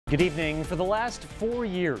Good evening. For the last 4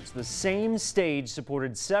 years, the same stage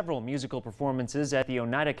supported several musical performances at the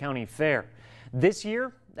Oneida County Fair. This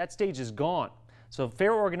year, that stage is gone. So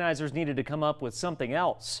fair organizers needed to come up with something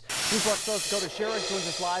else. News Watch 12's Dakota Sherrick joins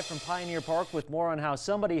us live from Pioneer Park with more on how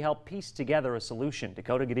somebody helped piece together a solution.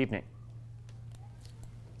 Dakota, good evening.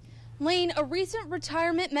 Lane, a recent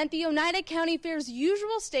retirement meant the Oneida County Fair's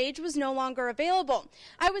usual stage was no longer available.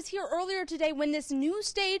 I was here earlier today when this new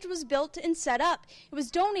stage was built and set up. It was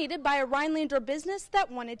donated by a Rhinelander business that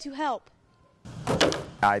wanted to help.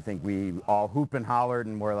 I think we all hooped and hollered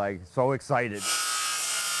and were like so excited.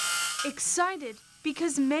 Excited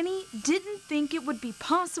because many didn't think it would be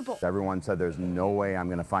possible. Everyone said there's no way I'm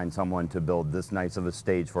going to find someone to build this nice of a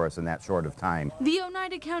stage for us in that short of time. The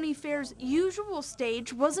Oneida County Fair's usual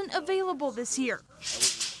stage wasn't available this year.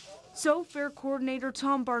 So Fair Coordinator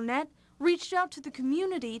Tom Barnett reached out to the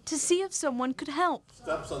community to see if someone could help.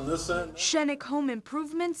 Steps on this end. Schoeneck Home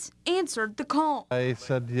Improvements answered the call. I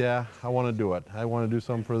said, yeah, I want to do it. I want to do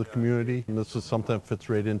something for the community, and this is something that fits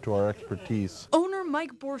right into our expertise. Owner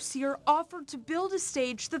Mike Borsier offered to build a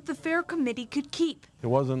stage that the fair committee could keep. It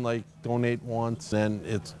wasn't like donate once and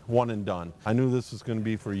it's one and done. I knew this was going to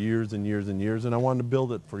be for years and years and years, and I wanted to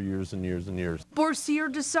build it for years and years and years.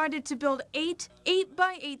 Borsier decided to build 8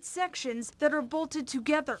 8x8 sections that are bolted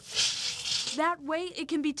together. That way, it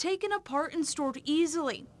can be taken apart and stored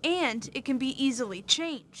easily, and it can be easily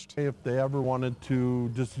changed. If they ever wanted to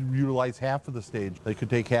just utilize half of the stage, they could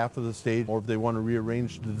take half of the stage, or if they want to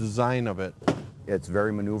rearrange the design of it. It's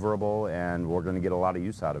very maneuverable, and we're going to get a lot of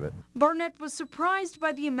use out of it. Barnett was surprised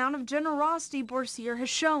by the amount of generosity Borsier has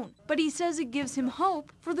shown, but he says it gives him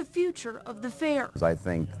hope for the future of the fair. I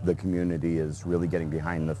think the community is really getting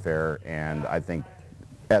behind the fair, and I think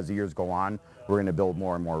as the years go on, we're going to build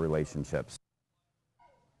more and more relationships.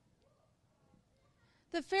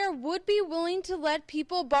 The fair would be willing to let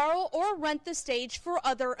people borrow or rent the stage for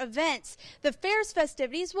other events. The fair's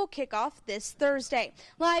festivities will kick off this Thursday.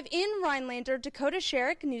 Live in Rhinelander, Dakota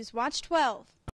Sherrick, News Watch 12.